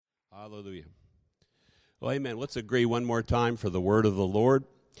Hallelujah. Well, amen. Let's agree one more time for the word of the Lord.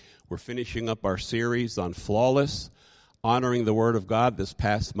 We're finishing up our series on flawless, honoring the word of God this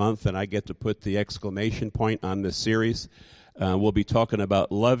past month, and I get to put the exclamation point on this series. We'll be talking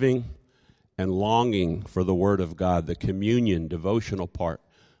about loving and longing for the word of God, the communion, devotional part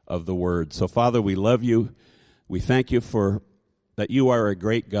of the word. So, Father, we love you. We thank you for that you are a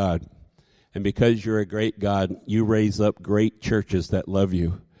great God. And because you're a great God, you raise up great churches that love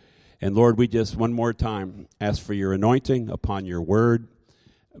you. And Lord, we just one more time ask for your anointing upon your word.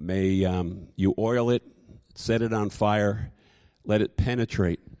 May you oil it, set it on fire, let it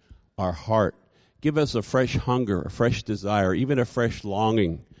penetrate our heart. Give us a fresh hunger, a fresh desire, even a fresh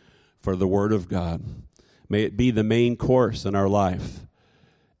longing for the word of God. May it be the main course in our life.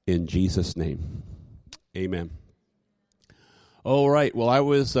 In Jesus' name, amen. All right, well, I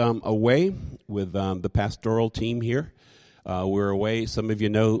was away with the pastoral team here. We're away, some of you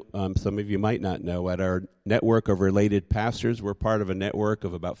know, some of you might not know, at our network of related pastors. We're part of a network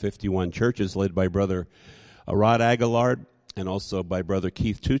of about 51 churches led by Brother Rod Aguilard and also by Brother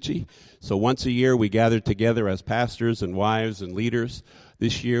Keith Tucci. So once a year we gather together as pastors and wives and leaders.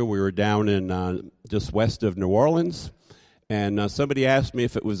 This year we were down in just west of New Orleans, and somebody asked me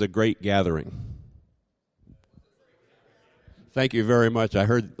if it was a great gathering. Thank you very much. I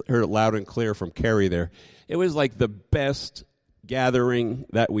heard it loud and clear from Carrie there. It was like the best gathering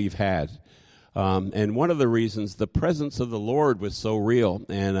that we've had. And one of the reasons, the presence of the Lord was so real.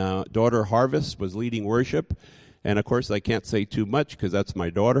 And daughter Harvest was leading worship. And, of course, I can't say too much because that's my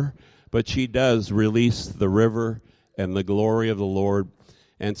daughter. But she does release the river and the glory of the Lord.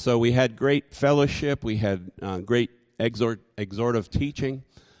 And so we had great fellowship. We had great exhortative teaching.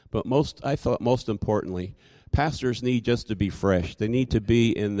 But I thought most importantly, pastors need just to be fresh. They need to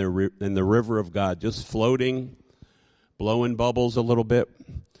be in the river of God, just floating, blowing bubbles a little bit,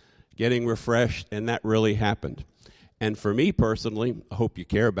 getting refreshed, and that really happened. And for me personally, I hope you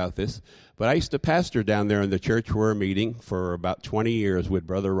care about this, but I used to pastor down there in the church we're meeting for about 20 years with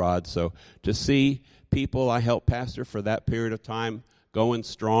Brother Rod. So to see people I helped pastor for that period of time going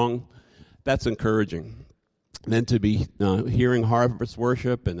strong, that's encouraging. And then to be hearing harvest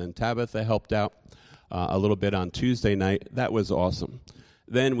worship, and then Tabitha helped out a little bit on Tuesday night. That was awesome.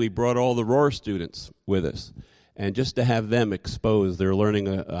 Then we brought all the Roar students with us. And just to have them exposed, they're learning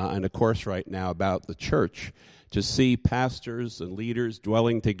in a course right now about the church, to see pastors and leaders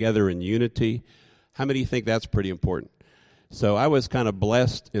dwelling together in unity. How many think that's pretty important? So I was kind of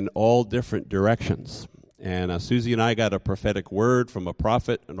blessed in all different directions. And Susie and I got a prophetic word from a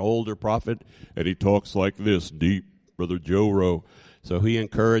prophet, an older prophet, and he talks like this, deep, Brother Joe Rowe. So he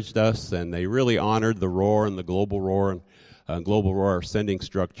encouraged us, and they really honored the Roar and the Global Roar and Global Roar sending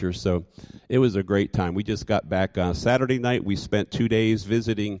structure. So it was a great time. We just got back on Saturday night. We spent 2 days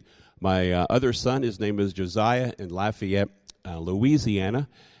visiting my other son. His name is Josiah in Lafayette, Louisiana,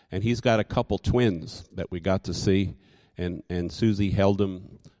 and he's got a couple twins that we got to see, and Susie held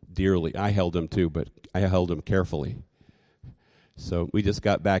them dearly. I held them too, but I held them carefully. So we just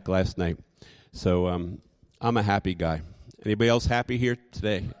got back last night. So I'm a happy guy. Anybody else happy here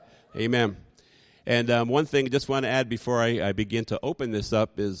today? Amen. And one thing I just want to add before I begin to open this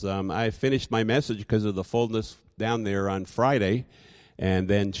up is I finished my message because of the fullness down there on Friday, and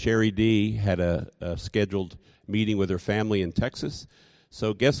then Sherry D had a scheduled meeting with her family in Texas.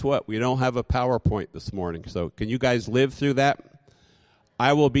 So guess what? We don't have a PowerPoint this morning. So can you guys live through that?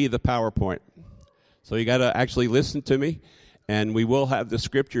 I will be the PowerPoint. So you got to actually listen to me, and we will have the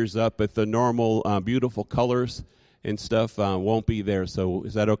scriptures up, but the normal beautiful colors and stuff won't be there. So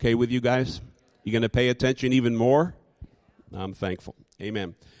is that okay with you guys? You going to pay attention even more? I'm thankful.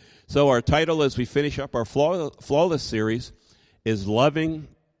 Amen. So our title as we finish up our Flawless series is Loving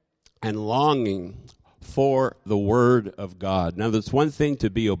and Longing for the Word of God. Now, there's one thing to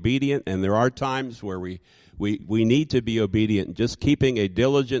be obedient, and there are times where we need to be obedient, just keeping a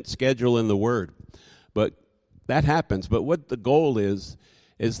diligent schedule in the Word. But that happens. But what the goal is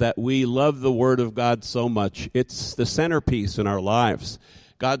that we love the Word of God so much. It's the centerpiece in our lives.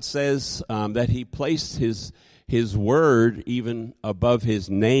 God says that He placed His Word even above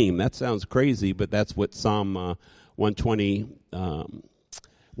His name. That sounds crazy, but that's what Psalm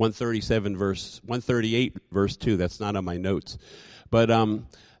 138, verse 2. That's not on my notes. But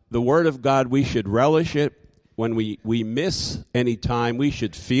the Word of God, we should relish it. When we miss any time, we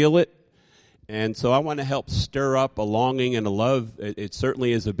should feel it. And so I want to help stir up a longing and a love. It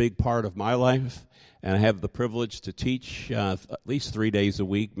certainly is a big part of my life. And I have the privilege to teach at least 3 days a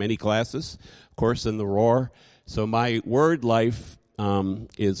week, many classes, of course, in the Roar. So my word life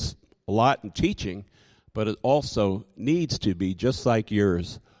is a lot in teaching, but it also needs to be, just like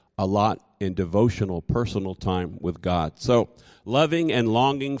yours, a lot in devotional, personal time with God. So, loving and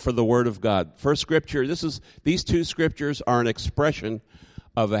longing for the Word of God. First scripture, these two scriptures are an expression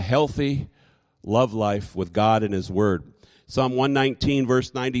of a healthy love life with God and His Word. Psalm 119,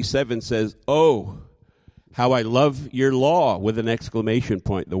 verse 97 says, "Oh, how I love your law," with an exclamation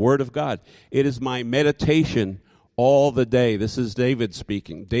point, the Word of God. "It is my meditation all the day." This is David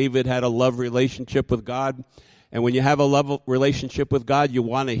speaking. David had a love relationship with God. And when you have a love relationship with God, you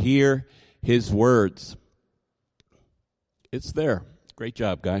want to hear His words. It's there. Great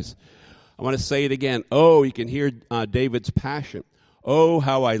job, guys. I want to say it again. Oh, you can hear David's passion. "Oh,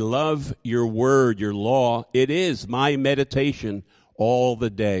 how I love your word, your law. It is my meditation all the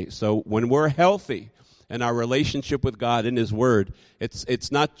day." So when we're healthy in our relationship with God in His Word,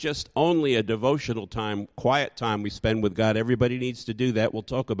 it's not just only a devotional time, quiet time we spend with God. Everybody needs to do that. We'll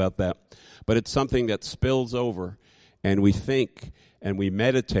talk about that. But it's something that spills over, and we think, and we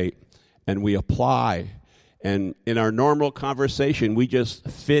meditate, and we apply. And in our normal conversation, we just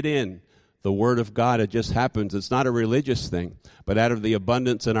fit in the Word of God. It just happens. It's not a religious thing, but out of the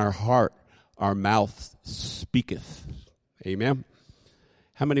abundance in our heart, our mouth speaketh. Amen?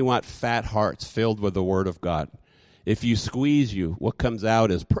 How many want fat hearts filled with the Word of God? If you squeeze you, what comes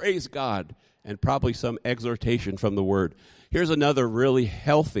out is praise God and probably some exhortation from the Word. Here's another really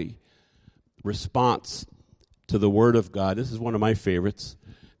healthy response to the Word of God. This is one of my favorites.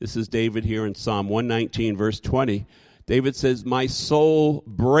 This is David here in Psalm 119, verse 20. David says, "My soul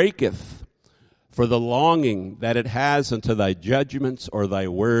breaketh for the longing that it has unto thy judgments or thy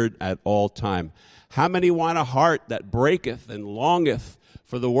word at all time." How many want a heart that breaketh and longeth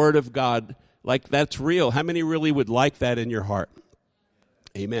for the Word of God? Like that's real. How many really would like that in your heart?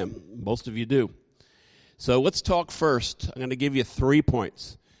 Amen. Most of you do. So let's talk first. I'm going to give you 3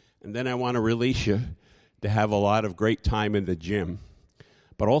 points, and then I want to release you to have a lot of great time in the gym.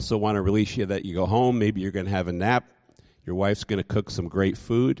 But also want to release you that you go home, maybe you're going to have a nap, your wife's going to cook some great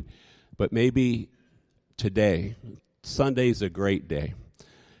food, but maybe today, Sunday's a great day.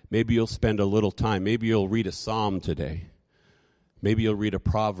 Maybe you'll spend a little time. Maybe you'll read a psalm today. Maybe you'll read a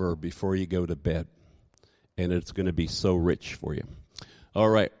proverb before you go to bed, and it's going to be so rich for you. All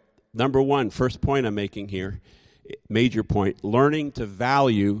right, number one, first point I'm making here, major point, learning to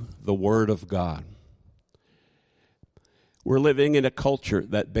value the Word of God. We're living in a culture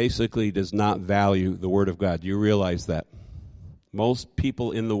that basically does not value the Word of God. Do you realize that? Most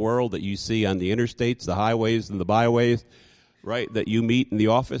people in the world that you see on the interstates, the highways, and the byways, right, that you meet in the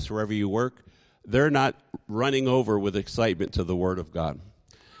office, wherever you work, they're not running over with excitement to the Word of God.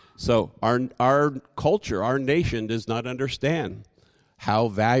 So our culture, our nation does not understand how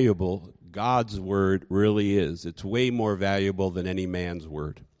valuable God's Word really is. It's way more valuable than any man's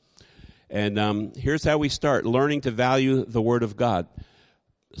word. And here's how we start, learning to value the Word of God.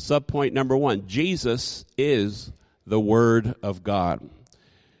 Subpoint number 1, Jesus is the Word of God.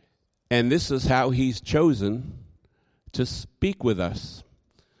 And this is how He's chosen to speak with us.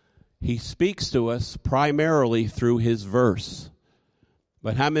 He speaks to us primarily through His verse.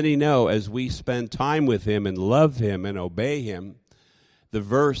 But how many know as we spend time with Him and love Him and obey Him, the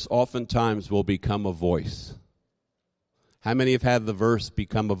verse oftentimes will become a voice? How many have had the verse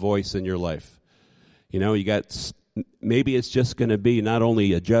become a voice in your life? You know, you got, maybe it's just going to be not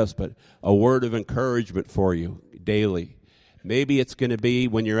only but a word of encouragement for you daily. Maybe it's going to be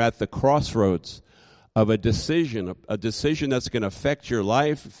when you're at the crossroads of a decision that's going to affect your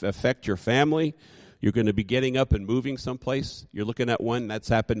life, affect your family. You're going to be getting up and moving someplace. You're looking at one that's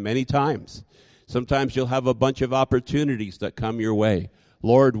happened many times. Sometimes you'll have a bunch of opportunities that come your way.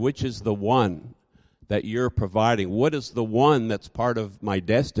 Lord, which is the one that you're providing? What is the one that's part of my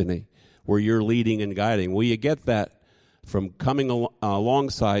destiny where you're leading and guiding? Will you get that from coming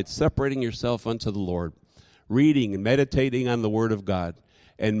alongside, separating yourself unto the Lord, reading and meditating on the Word of God?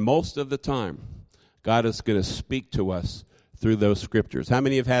 And most of the time, God is going to speak to us through those scriptures. How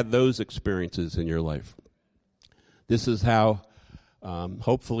many have had those experiences in your life? This is how,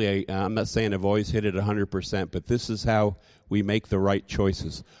 hopefully, I'm not saying I've always hit it 100%, but this is how we make the right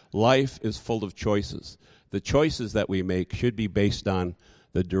choices. Life is full of choices. The choices that we make should be based on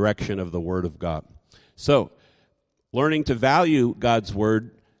the direction of the Word of God. So, learning to value God's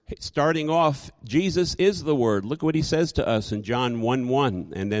Word, starting off, Jesus is the Word. Look what He says to us in John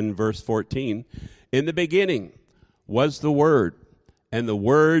 1:1 and then verse 14. In the beginning was the Word, and the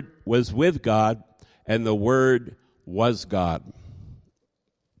Word was with God, and the Word was God.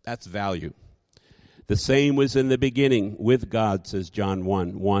 That's value. The same was in the beginning with God, says John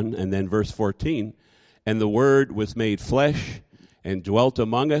 1:1, and then verse 14. And the Word was made flesh and dwelt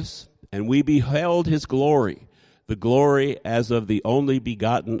among us, and we beheld His glory, the glory as of the only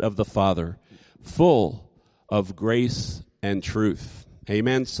begotten of the Father, full of grace and truth.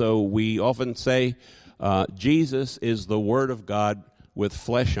 Amen. So we often say Jesus is the Word of God with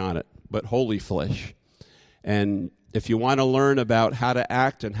flesh on it, but holy flesh. And if you want to learn about how to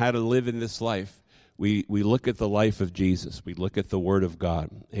act and how to live in this life, we look at the life of Jesus. We look at the Word of God.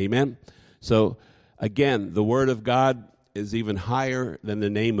 Amen. So again, the Word of God is even higher than the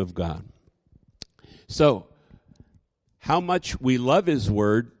name of God. So how much we love His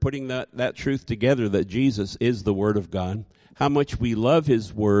Word, putting that truth together that Jesus is the Word of God, how much we love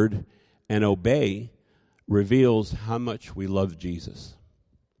His Word and obey reveals how much we love Jesus.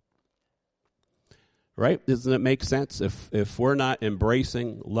 Right? Doesn't it make sense? If we're not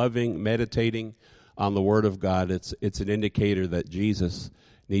embracing, loving, meditating on the Word of God, it's an indicator that Jesus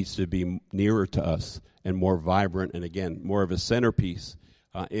needs to be nearer to us and more vibrant, and again, more of a centerpiece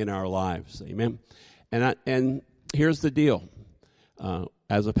in our lives. Amen? And here's the deal.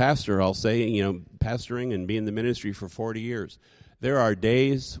 As a pastor, I'll say, pastoring and being in the ministry for 40 years, there are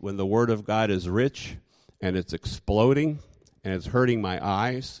days when the Word of God is rich and it's exploding and it's hurting my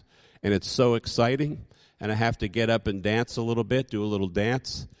eyes and it's so exciting and I have to get up and dance a little bit, do a little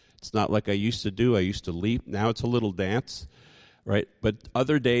dance. It's not like I used to do. I used to leap. Now it's a little dance, right? But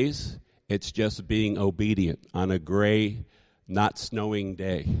other days, it's just being obedient on a gray, not snowing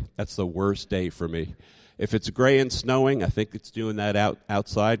day. That's the worst day for me. If it's gray and snowing, I think it's doing that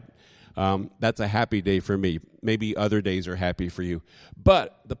outside. That's a happy day for me. Maybe other days are happy for you.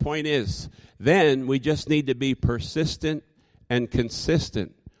 But the point is, then we just need to be persistent and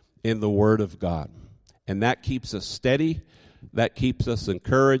consistent in the Word of God. And that keeps us steady. That keeps us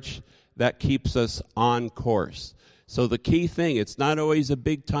encouraged. That keeps us on course. So the key thing, it's not always a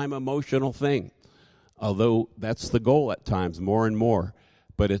big-time emotional thing, although that's the goal at times, more and more.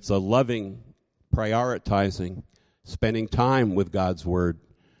 But it's a loving, prioritizing, spending time with God's Word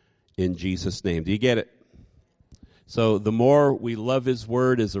in Jesus' name. Do you get it? So the more we love His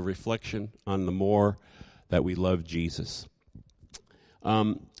Word is a reflection on the more that we love Jesus.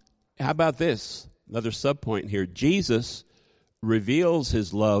 How about this? Another subpoint here. Jesus reveals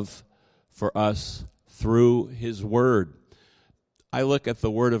His love for us through His Word. I look at the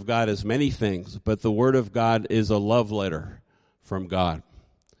Word of God as many things, but the Word of God is a love letter from God.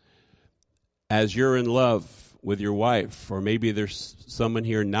 As you're in love with your wife, or maybe there's someone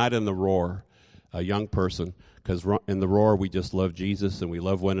here not in the roar, a young person, because in the roar we just love Jesus and we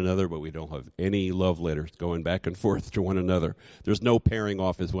love one another, but we don't have any love letters going back and forth to one another. There's no pairing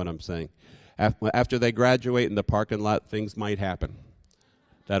off is what I'm saying. After they graduate in the parking lot, things might happen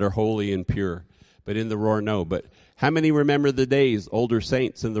that are holy and pure. But in the roar, no. But how many remember the days, older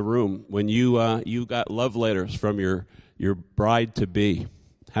saints in the room, when you got love letters from your bride-to-be?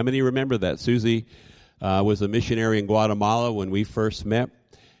 How many remember that? Susie was a missionary in Guatemala when we first met,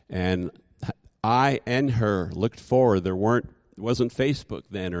 and I and her looked forward. There wasn't Facebook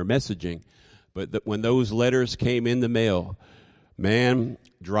then or messaging, but when those letters came in the mail, man,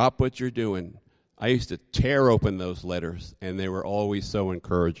 drop what you're doing. I used to tear open those letters, and they were always so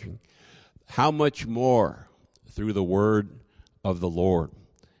encouraging. How much more through the Word of the Lord?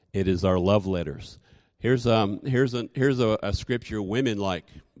 It is our love letters. Here's a scripture women like,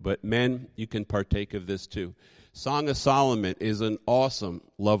 but men, you can partake of this too. Song of Solomon is an awesome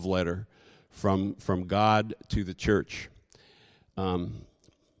love letter from God to the church.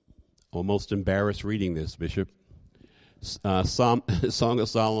 Almost embarrassed reading this, Bishop. Song of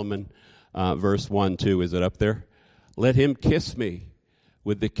Solomon, verse 1-2. Is it up there? Let him kiss me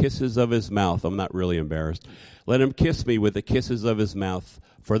with the kisses of his mouth. I'm not really embarrassed. Let him kiss me with the kisses of his mouth,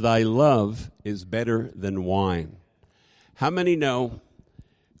 for thy love is better than wine. How many know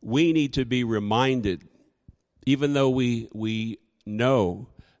we need to be reminded, even though we know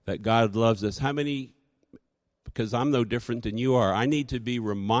that God loves us? How many, because I'm no different than you are, I need to be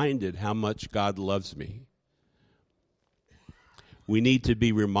reminded how much God loves me. We need to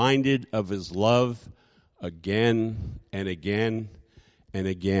be reminded of His love again and again and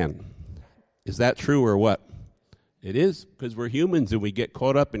again. Is that true or what? It is, because we're humans and we get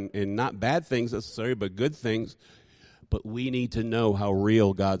caught up in not bad things necessarily, but good things. But we need to know how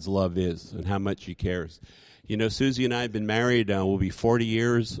real God's love is and how much He cares. You know, Susie and I have been married, we'll be 40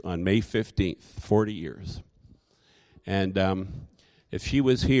 years on May 15th, 40 years. And if she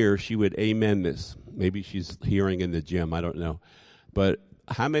was here, she would amen this. Maybe she's hearing in the gym, I don't know. But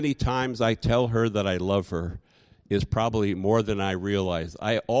how many times I tell her that I love her is probably more than I realize.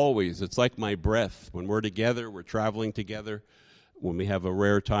 It's like my breath. When we're together, we're traveling together. When we have a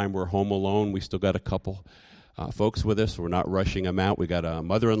rare time, we're home alone. We still got a couple folks with us. We're not rushing them out. We got a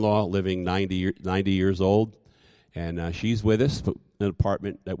mother-in-law living 90 years old. And she's with us, an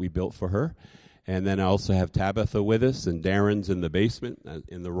apartment that we built for her. And then I also have Tabitha with us, and Darren's in the basement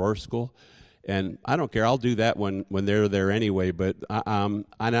in the Rohr School. And I don't care. I'll do that when they're there anyway. But and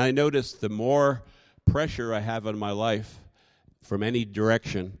I notice the more pressure I have on my life from any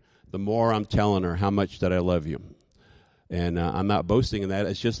direction, the more I'm telling her how much that I love you. And I'm not boasting in that.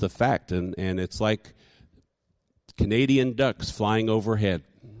 It's just a fact. And it's like Canadian ducks flying overhead,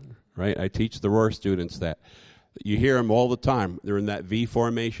 right? I teach the Rohr students that. You hear them all the time. They're in that V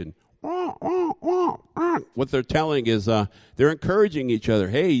formation. What they're telling is they're encouraging each other.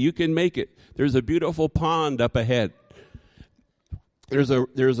 Hey, you can make it. There's a beautiful pond up ahead. There's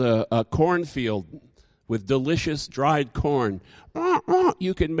a cornfield with delicious dried corn.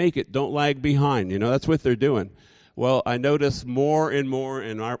 You can make it. Don't lag behind. You know, that's what they're doing. Well, I notice more and more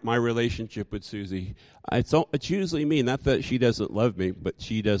in my relationship with Susie. It's usually me, not that she doesn't love me, but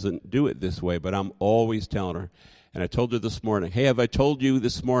she doesn't do it this way. But I'm always telling her. And I told her this morning, hey, have I told you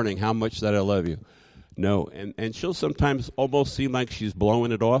this morning how much that I love you? No. And she'll sometimes almost seem like she's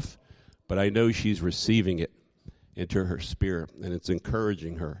blowing it off, but I know she's receiving it into her spirit, and it's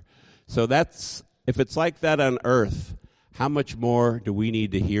encouraging her. So if it's like that on earth, how much more do we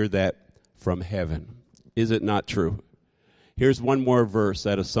need to hear that from heaven? Is it not true? Here's one more verse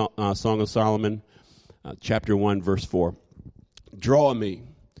out of Song of Solomon, chapter 1, verse 4. Draw me,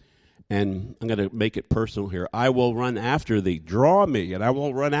 and I'm going to make it personal here. I will run after thee. Draw me, and I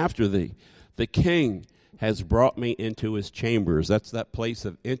will run after thee. The king has brought me into his chambers. That's that place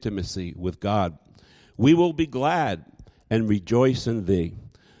of intimacy with God. We will be glad and rejoice in thee.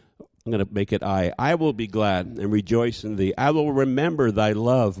 I'm going to make it I. I will be glad and rejoice in thee. I will remember thy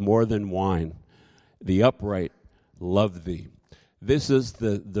love more than wine. The upright love thee. This is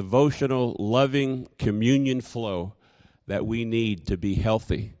the devotional, loving communion flow that we need to be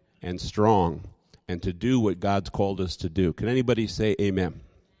healthy and strong and to do what God's called us to do. Can anybody say amen?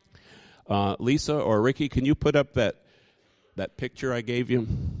 Lisa or Ricky, can you put up that picture I gave you?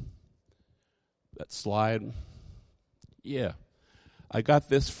 That slide? Yeah. I got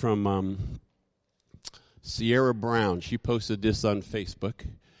this from Sierra Brown. She posted this on Facebook.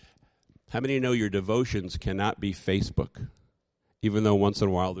 How many know your devotions cannot be Facebook? Even though once in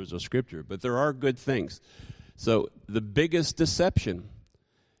a while there's a scripture. But there are good things. So the biggest deception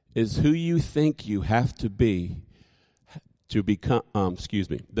is who you think you have to be to become,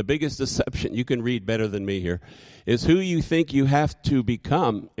 the biggest deception, you can read better than me here, is who you think you have to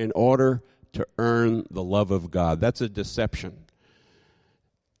become in order to earn the love of God. That's a deception.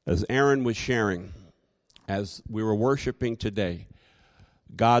 As Aaron was sharing, as we were worshiping today,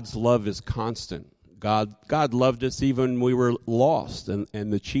 God's love is constant. God loved us even when we were lost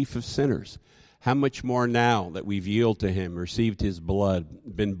and the chief of sinners. How much more now that we've yielded to him, received his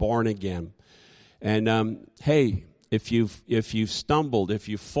blood, been born again. And hey, if you've stumbled, if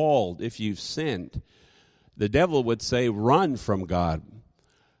you've fallen, if you've sinned, the devil would say, run from God.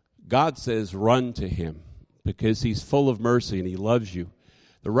 God says, run to him because he's full of mercy and he loves you.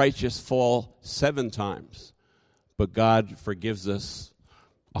 The righteous fall 7 times, but God forgives us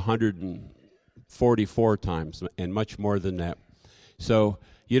 144 times and much more than that. So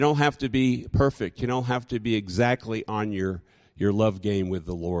you don't have to be perfect. You don't have to be exactly on your love game with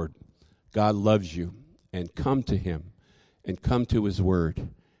the Lord. God loves you, and come to him and come to his word,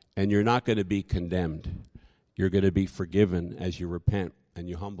 and you're not going to be condemned. You're going to be forgiven as you repent and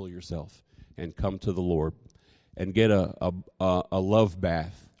you humble yourself and come to the Lord and get a love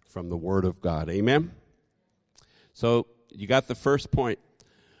bath from the word of God. Amen? So you got the first point.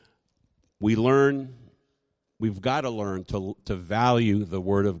 We've got to learn to value the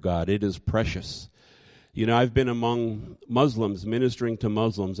word of God. It is precious. You know, I've been among Muslims, ministering to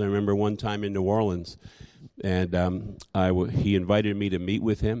Muslims. I remember one time in New Orleans, and he invited me to meet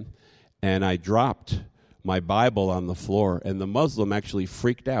with him, and I dropped my Bible on the floor, and the Muslim actually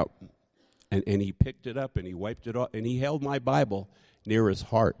freaked out, and he picked it up, and he wiped it off, and he held my Bible near his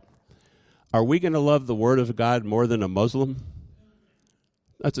heart. Are we going to love the Word of God more than a Muslim?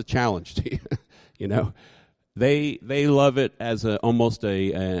 That's a challenge to you, you know. They love it as almost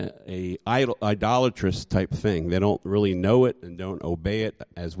a idolatrous type thing. They don't really know it and don't obey it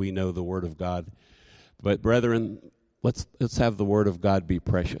as we know the Word of God. But brethren, let's have the Word of God be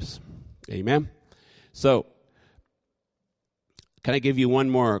precious. Amen. So, can I give you one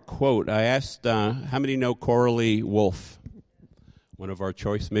more quote? I asked, how many know Coralie Wolf, one of our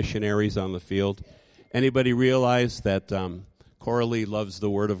choice missionaries on the field? Anybody realize that Coralie loves the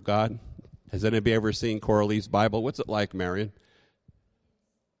Word of God? Has anybody ever seen Coralie's Bible? What's it like, Marion?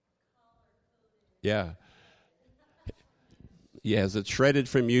 Yeah. Yeah, is it shredded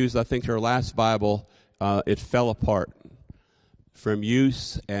from use? I think her last Bible it fell apart from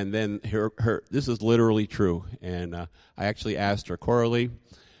use, and then her this is literally true. And I actually asked her, Coralie,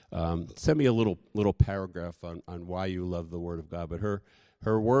 send me a little paragraph on why you love the Word of God. But her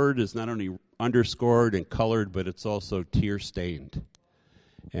word is not only underscored and colored, but it's also tear-stained.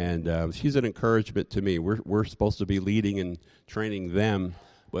 And she's an encouragement to me. We're supposed to be leading and training them,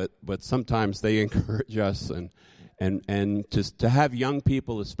 but sometimes they encourage us. And just to have young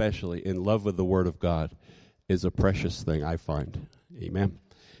people especially in love with the Word of God is a precious thing, I find. Amen.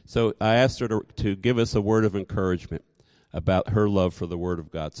 So I asked her to give us a word of encouragement about her love for the Word of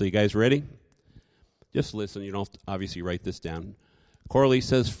God. So you guys ready? Just listen. You don't have to obviously write this down. Coralie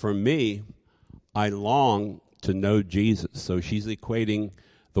says, for me, I long to know Jesus. So she's equating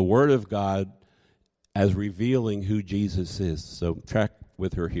the Word of God as revealing who Jesus is. So track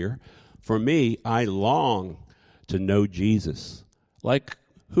with her here. For me, I long to know Jesus. Like,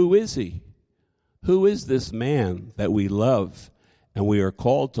 who is he? Who is this man that we love and we are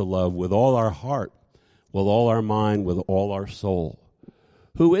called to love with all our heart, with all our mind, with all our soul?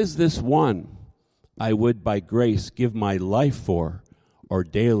 Who is this one I would by grace give my life for, or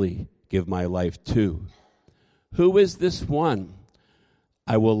daily give my life to? Who is this one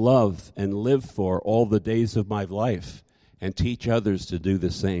I will love and live for all the days of my life and teach others to do the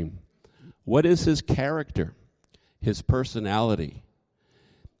same? What is his character, his personality,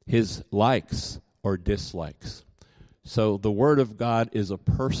 his likes or dislikes? So the Word of God is a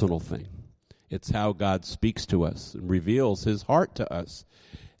personal thing. It's how God speaks to us and reveals his heart to us.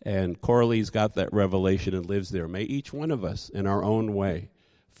 And Coralie's got that revelation and lives there. May each one of us in our own way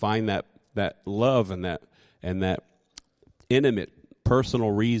find that love and that intimate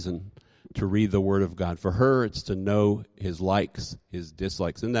personal reason to read the Word of God. For her, it's to know his likes, his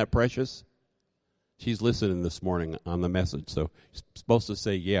dislikes. Isn't that precious? She's listening this morning on the message, so she's supposed to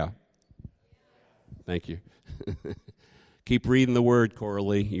say, yeah. Thank you. Keep reading the Word,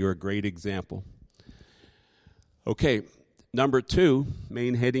 Coralie. You're a great example. Okay, number 2,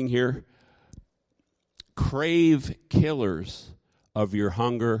 main heading here, crave killers of your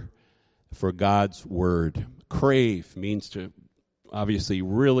hunger for God's Word. Crave means to obviously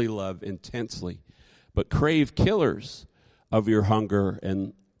really love intensely, but crave killers of your hunger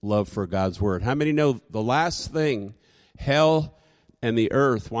and love for God's Word. How many know the last thing hell and the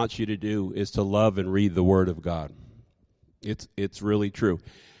earth wants you to do is to love and read the Word of God? It's really true.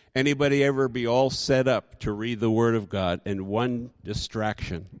 Anybody ever be all set up to read the Word of God and one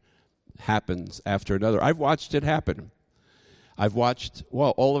distraction happens after another? I've watched it happen. I've watched,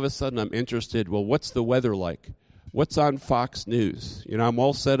 all of a sudden I'm interested, what's the weather like? What's on Fox News? I'm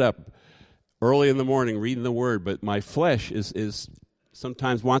all set up early in the morning reading the Word, but my flesh is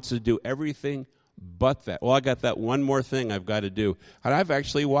sometimes wants to do everything but that. I got that one more thing I've got to do. And I've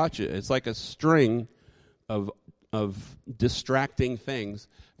actually watched it. It's like a string of distracting things.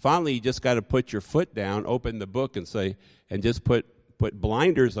 Finally, you just got to put your foot down, open the book, and just put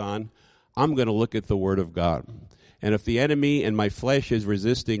blinders on. I'm going to look at the Word of God. And if the enemy and my flesh is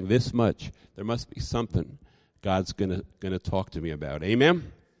resisting this much, there must be something God's going to talk to me about.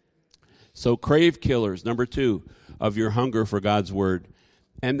 Amen? So crave killers, number 2, of your hunger for God's Word.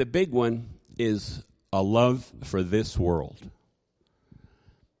 And the big one is a love for this world.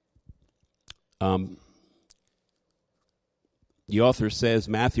 The author says,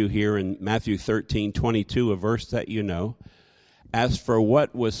 Matthew here in Matthew 13:22, a verse that you know, as for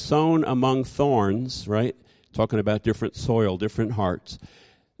what was sown among thorns, right? Talking about different soil, different hearts.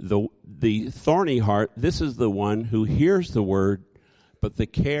 The thorny heart, this is the one who hears the word, but the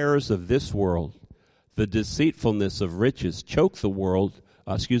cares of this world, the deceitfulness of riches choke the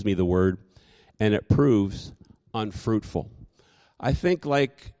word, and it proves unfruitful. I think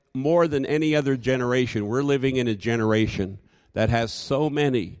like more than any other generation, we're living in a generation that has so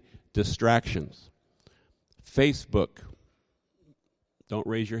many distractions. Facebook. Don't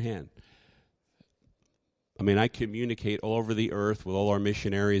raise your hand. I communicate all over the earth with all our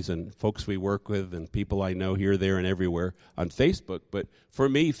missionaries and folks we work with and people I know here, there, and everywhere on Facebook. But for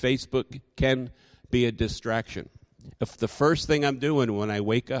me, Facebook can be a distraction. If the first thing I'm doing when I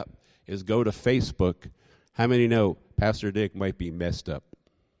wake up is go to Facebook, how many know Pastor Dick might be messed up?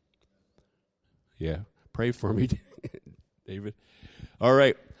 Yeah. Pray for me, David. All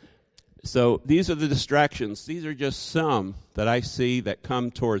right. So these are the distractions. These are just some that I see that come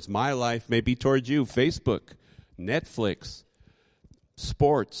towards my life, maybe towards you. Facebook, Netflix,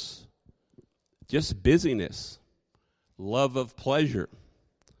 sports, just busyness, love of pleasure,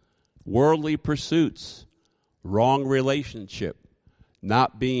 worldly pursuits, wrong relationship,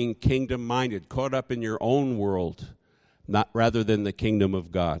 not being kingdom-minded, caught up in your own world, not rather than the kingdom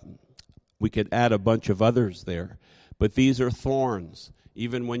of God. We could add a bunch of others there. But these are thorns.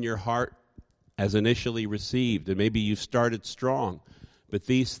 Even when your heart has initially received, and maybe you've started strong, but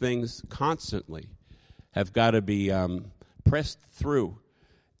these things constantly have got to be pressed through.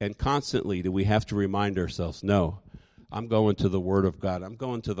 And constantly do we have to remind ourselves, no, I'm going to the Word of God. I'm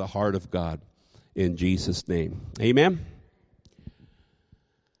going to the heart of God in Jesus' name. Amen?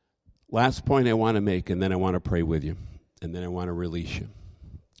 Last point I want to make, and then I want to pray with you, and then I want to release you.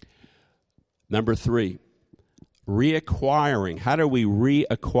 Number 3, reacquiring. How do we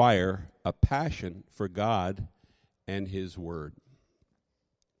reacquire a passion for God and His Word?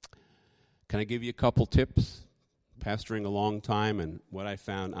 Can I give you a couple tips? Pastoring a long time and what I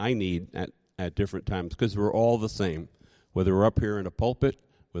found I need at different times, because we're all the same. Whether we're up here in a pulpit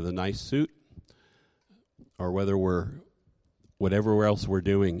with a nice suit or whether we're whatever else we're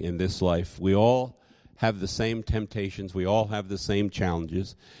doing in this life, we all have the same temptations. We all have the same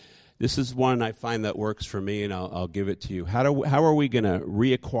challenges. This is one I find that works for me, and I'll give it to you. How are we going to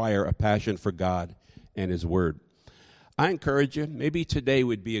reacquire a passion for God and His Word? I encourage you, maybe today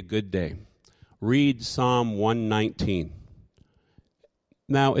would be a good day. Read Psalm 119.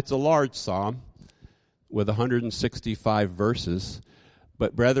 Now, it's a large psalm with 165 verses,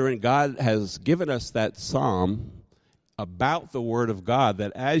 but brethren, God has given us that psalm about the Word of God,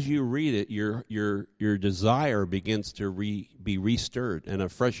 that as you read it, your desire begins to be restirred, and a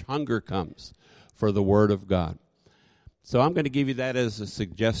fresh hunger comes for the Word of God. So I'm going to give you that as a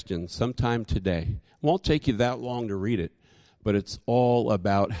suggestion sometime today. It won't take you that long to read it, but it's all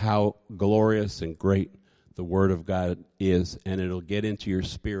about how glorious and great the Word of God is, and it'll get into your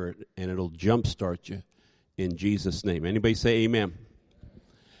spirit, and it'll jumpstart you in Jesus' name. Anybody say amen?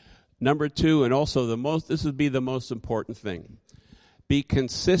 Number 2, and also this would be the most important thing. Be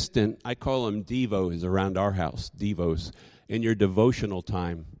consistent. I call them devos around our house, devos, in your devotional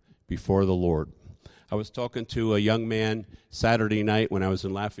time before the Lord. I was talking to a young man Saturday night when I was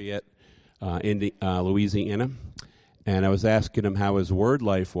in Lafayette, Louisiana, and I was asking him how his word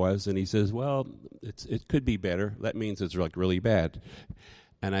life was, and he says, well, it could be better. That means it's like really bad.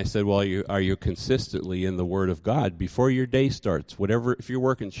 And I said, well, are you consistently in the Word of God before your day starts? Whatever, if you're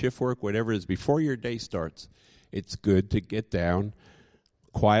working shift work, whatever it is, before your day starts, it's good to get down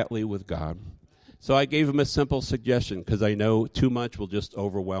quietly with God. So I gave him a simple suggestion, because I know too much will just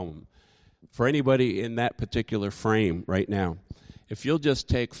overwhelm him. For anybody in that particular frame right now, if you'll just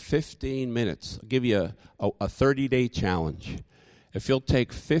take 15 minutes, I'll give you a 30-day challenge. If you'll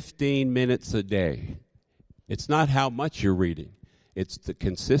take 15 minutes a day, it's not how much you're reading. It's the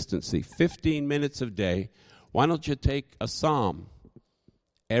consistency. 15 minutes a day. Why don't you take a psalm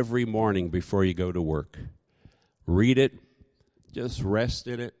every morning before you go to work? Read it. Just rest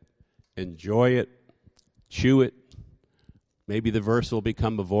in it. Enjoy it. Chew it. Maybe the verse will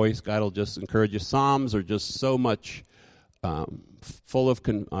become a voice. God will just encourage you. Psalms are just so much full of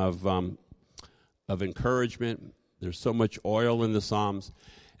encouragement. There's so much oil in the Psalms.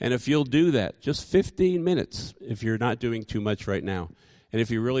 And if you'll do that, just 15 minutes, if you're not doing too much right now. And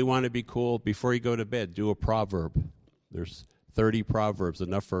if you really want to be cool, before you go to bed, do a proverb. There's 30 proverbs,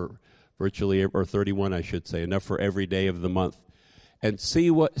 enough for virtually, or 31, I should say, enough for every day of the month. And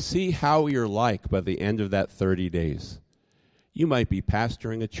see how you're like by the end of that 30 days. You might be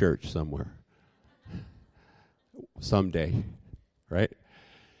pastoring a church somewhere someday, right?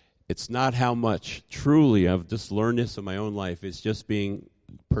 It's not how much. Truly, I've just learned this in my own life. It's just being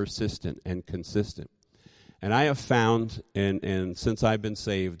persistent and consistent. And I have found, and since I've been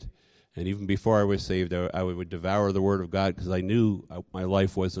saved, and even before I was saved, I would devour the Word of God, because I knew my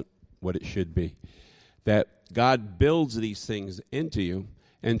life wasn't what it should be. That God builds these things into you.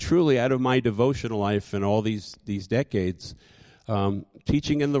 And truly, out of my devotional life and all these decades,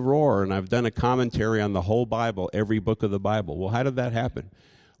 teaching in the Roar, and I've done a commentary on the whole Bible, every book of the Bible. Well, how did that happen?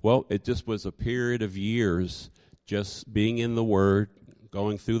 Well, it just was a period of years just being in the Word,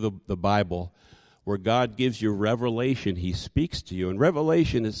 going through the Bible, where God gives you revelation. He speaks to you. And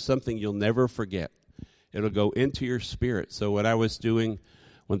revelation is something you'll never forget. It'll go into your spirit. So what I was doing,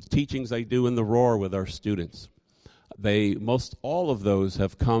 when the teachings I do in the Roar with our students, most all of those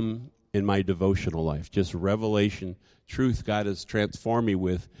have come in my devotional life. Just revelation, truth God has transformed me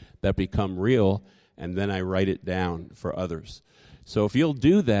with that become real, and then I write it down for others. So if you'll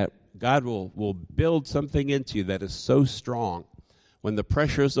do that, God will build something into you that is so strong. When the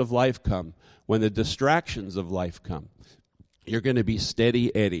pressures of life come, when the distractions of life come, you're going to be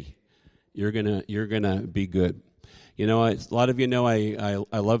steady Eddie. You're gonna be good. You know, a lot of you know I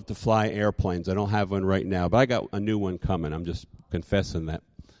love to fly airplanes. I don't have one right now, but I got a new one coming. I'm just confessing that.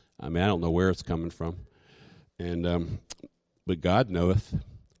 I mean, I don't know where it's coming from, and but God knoweth.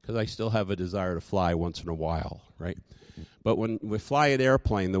 because I still have a desire to fly once in a while, right? But when we fly an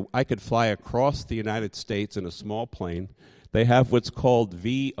airplane, I could fly across the United States in a small plane. They have what's called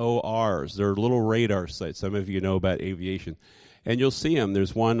VORs. They're little radar sites. Some of you know about aviation. And you'll see them.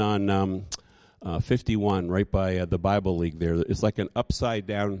 There's one on 51 right by the Bible League there. It's like an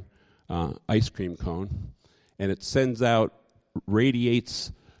upside-down ice cream cone. And it sends out,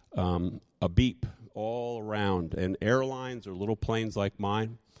 radiates a beep all around. And airlines or little planes like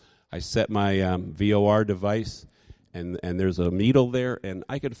mine, I set my VOR device, and there's a needle there, and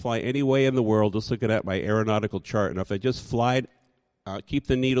I could fly any way in the world just looking at my aeronautical chart. And if I just fly, keep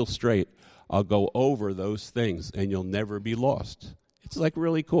the needle straight, I'll go over those things, and you'll never be lost. It's like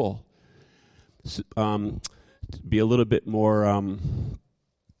really cool. To be a little bit more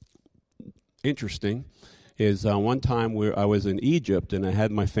interesting is one time I was in Egypt, and I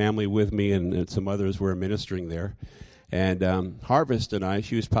had my family with me, and some others were ministering there. And Harvest and I,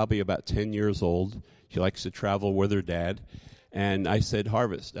 she was probably about 10 years old. She likes to travel with her dad. And I said,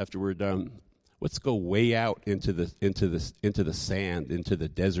 Harvest, after we're done, let's go way out into the sand, into the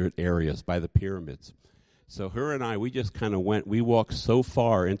desert areas by the pyramids. So her and I, we just kind of went. We walked so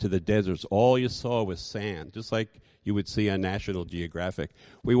far into the deserts, all you saw was sand, just like you would see on National Geographic.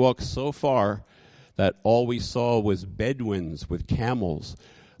 We walked so far that all we saw was Bedouins with camels,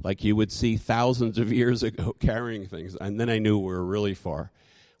 like you would see thousands of years ago carrying things. And then I knew we were really far.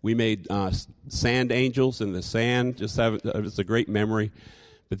 We made sand angels in the sand. It was a great memory.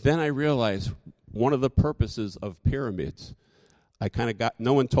 But then I realized one of the purposes of pyramids,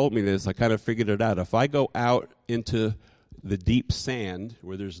 no one told me this, I kind of figured it out. If I go out into the deep sand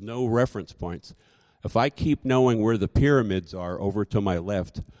where there's no reference points, if I keep knowing where the pyramids are over to my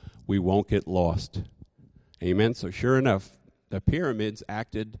left, we won't get lost. Amen? So sure enough, the pyramids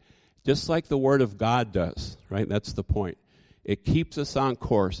acted just like the Word of God does, right? That's the point. It keeps us on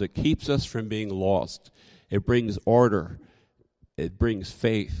course. It keeps us from being lost. It brings order. It brings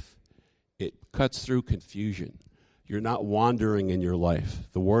faith. It cuts through confusion. You're not wandering in your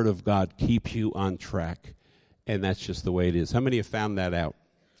life. The Word of God keeps you on track, and that's just the way it is. How many have found that out?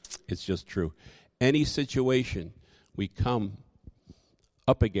 It's just true. Any situation we come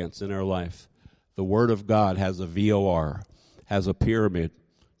up against in our life, the Word of God has a VOR, has a pyramid.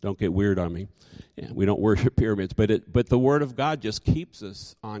 Don't get weird on me. Yeah, we don't worship pyramids, but the Word of God just keeps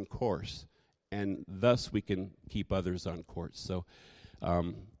us on course, and thus we can keep others on course. So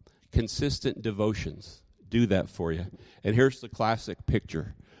consistent devotions do that for you. And here's the classic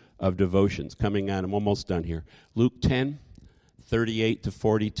picture of devotions coming on. I'm almost done here. Luke 10, 38 to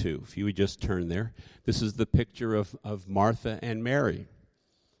 42. If you would just turn there. This is the picture of Martha and Mary.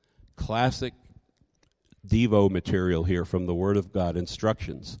 Classic Devo material here from the Word of God,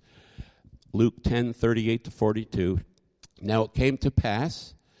 instructions. Luke 10, 38 to 42. Now it came to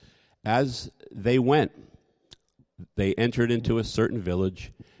pass, as they went, they entered into a certain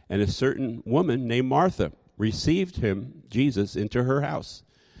village, and a certain woman named Martha received him, Jesus, into her house.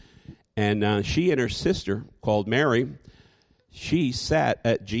 And she and her sister, called Mary, she sat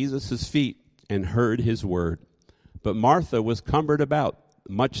at Jesus' feet and heard his word. But Martha was cumbered about,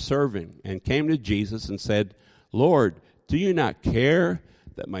 much serving, and came to Jesus and said, Lord, do you not care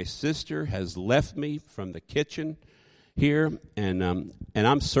that my sister has left me from the kitchen here, and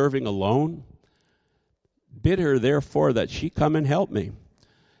I'm serving alone? Bid her, therefore, that she come and help me.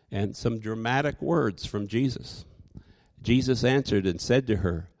 And some dramatic words from Jesus. Jesus answered and said to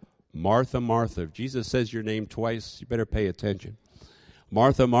her, Martha, Martha. If Jesus says your name twice, you better pay attention.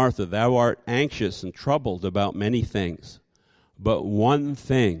 Martha, Martha, thou art anxious and troubled about many things, but one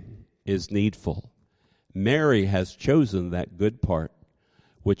thing is needful. Mary has chosen that good part,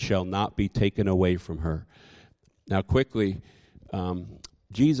 which shall not be taken away from her. Now, quickly,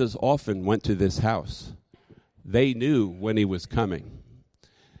 Jesus often went to this house. They knew when he was coming.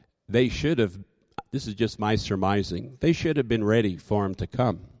 They should have, this is just my surmising, they should have been ready for him to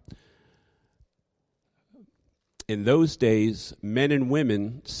come. In those days, men and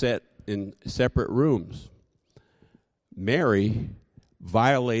women sat in separate rooms. Mary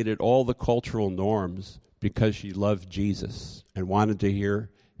violated all the cultural norms because she loved Jesus and wanted to hear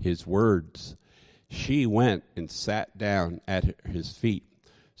his words. She went and sat down at his feet.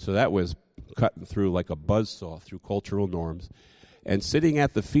 So that was cutting through like a buzzsaw through cultural norms. And sitting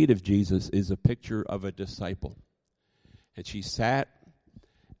at the feet of Jesus is a picture of a disciple. And she sat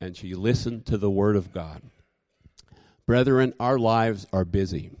and she listened to the word of God. Brethren, our lives are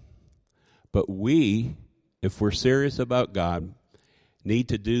busy. But we, if we're serious about God, need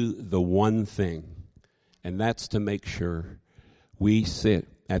to do the one thing. And that's to make sure we sit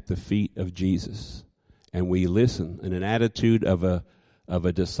at the feet of Jesus and we listen in an attitude of a of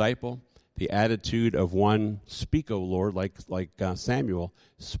a disciple, the attitude of one, speak, O Lord, like Samuel,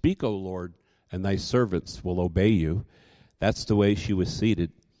 speak, O Lord, and thy servants will obey you. That's the way she was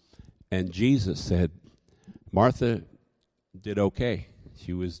seated. And Jesus said, Martha did okay.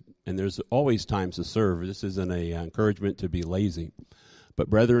 And there's always times to serve. This isn't an encouragement to be lazy. But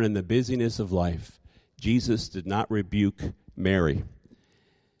brethren, in the busyness of life, Jesus did not rebuke Mary.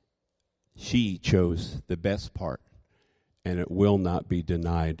 She chose the best part, and it will not be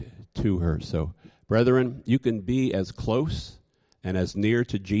denied to her. So, brethren, you can be as close and as near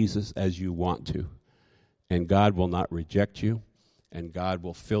to Jesus as you want to, and God will not reject you, and God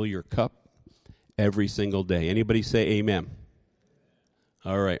will fill your cup every single day. Anybody say amen?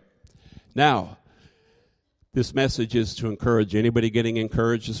 All right. Now, this message is to encourage. Anybody getting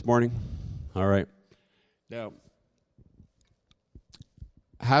encouraged this morning? All right. Now,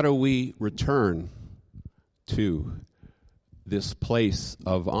 how do we return to this place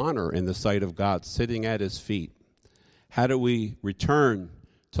of honor in the sight of God, sitting at his feet? How do we return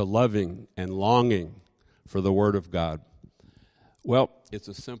to loving and longing for the Word of God? Well, it's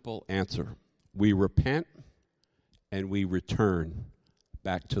a simple answer. We repent and we return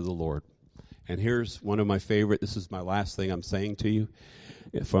back to the Lord. And here's one of my favorite, this is my last thing I'm saying to you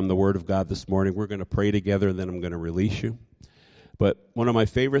from the Word of God this morning. We're going to pray together, and then I'm going to release you. But one of my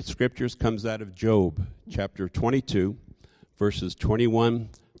favorite scriptures comes out of Job, chapter 22, verses 21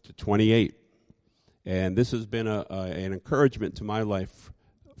 to 28. And this has been an encouragement to my life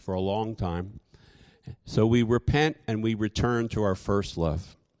for a long time. So we repent and we return to our first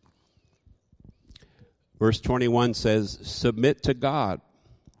love. Verse 21 says, submit to God,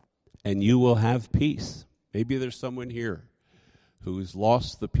 and you will have peace. Maybe there's someone here who's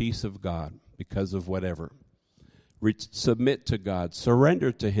lost the peace of God because of whatever. Submit to God.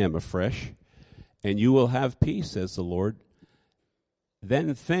 Surrender to him afresh, and you will have peace, says the Lord.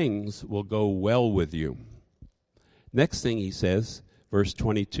 Then things will go well with you. Next thing he says, verse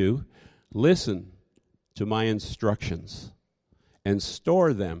 22, listen to my instructions and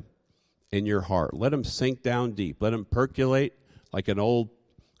store them in your heart. Let them sink down deep. Let them percolate like an old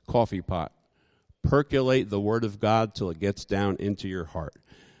coffee pot. Percolate the Word of God till it gets down into your heart.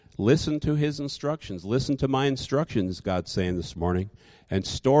 Listen to his instructions. Listen to my instructions, God's saying this morning, and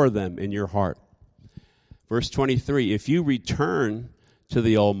store them in your heart. Verse 23, if you return to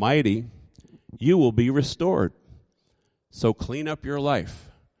the Almighty, you will be restored. So clean up your life.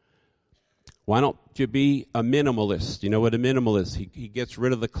 Why don't you be a minimalist? You know what a minimalist? He gets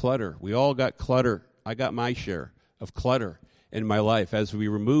rid of the clutter. We all got clutter. I got my share of clutter in my life. As we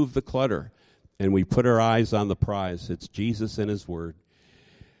remove the clutter and we put our eyes on the prize, it's Jesus and his Word.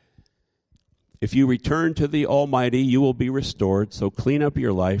 If you return to the Almighty, you will be restored. So clean up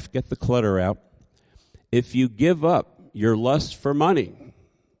your life. Get the clutter out. If you give up your lust for money,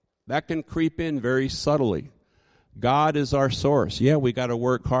 that can creep in very subtly. God is our source. Yeah, we got to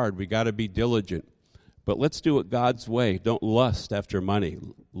work hard. We got to be diligent. But let's do it God's way. Don't lust after money.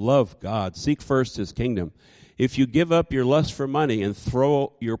 Love God. Seek first his kingdom. If you give up your lust for money and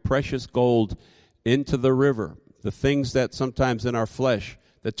throw your precious gold into the river, the things that sometimes in our flesh,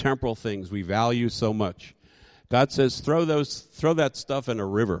 the temporal things we value so much, God says throw that stuff in a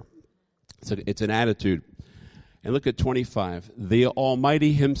river. It's an attitude. And look at 25. The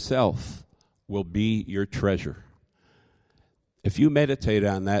Almighty himself will be your treasure. If you meditate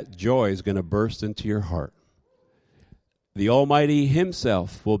on that, joy is going to burst into your heart. The Almighty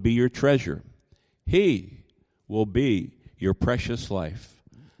himself will be your treasure. He will be your precious life.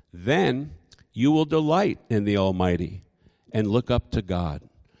 Then you will delight in the Almighty and look up to God.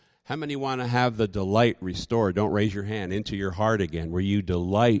 How many want to have the delight restored? Don't raise your hand. Into your heart again, where you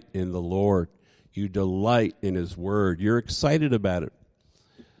delight in the Lord. You delight in his Word. You're excited about it.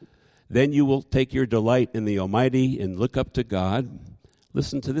 Then you will take your delight in the Almighty and look up to God.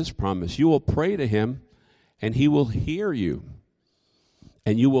 Listen to this promise. You will pray to him, and he will hear you,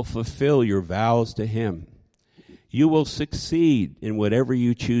 and you will fulfill your vows to him. You will succeed in whatever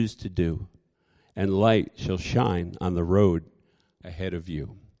you choose to do, and light shall shine on the road ahead of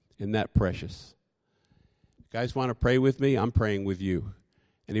you. Isn't that precious? You guys want to pray with me? I'm praying with you.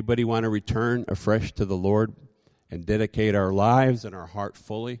 Anybody want to return afresh to the Lord and dedicate our lives and our heart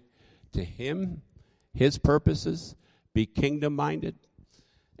fully to him, his purposes, be kingdom-minded,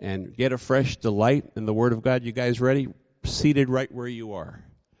 and get a fresh delight in the Word of God? You guys ready? Seated right where you are.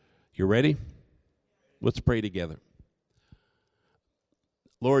 You ready? Let's pray together.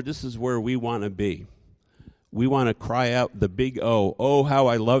 Lord, this is where we want to be. We want to cry out the big O. Oh, how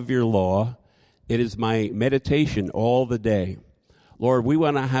I love your law. It is my meditation all the day. Lord, we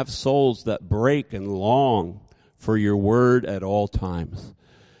want to have souls that break and long for your word at all times.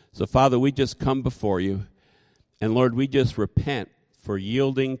 So, Father, we just come before you, and Lord, we just repent for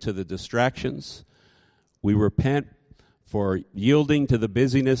yielding to the distractions. We repent for yielding to the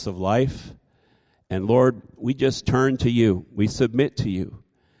busyness of life. And Lord, we just turn to you. We submit to you.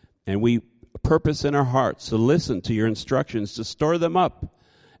 And we purpose in our hearts to listen to your instructions, to store them up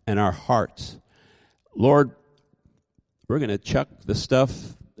in our hearts. Lord, we're going to chuck the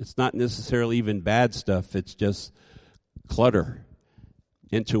stuff. It's not necessarily even bad stuff. It's just clutter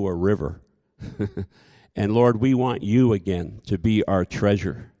into a river. And Lord, we want you again to be our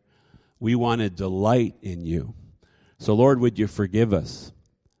treasure. We want to delight in you. So Lord, would you forgive us?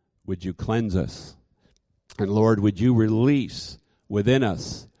 Would you cleanse us? And Lord, would you release within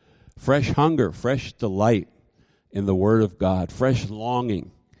us fresh hunger, fresh delight in the Word of God, fresh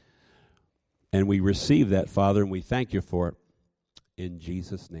longing. And we receive that, Father, and we thank you for it. In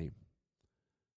Jesus' name.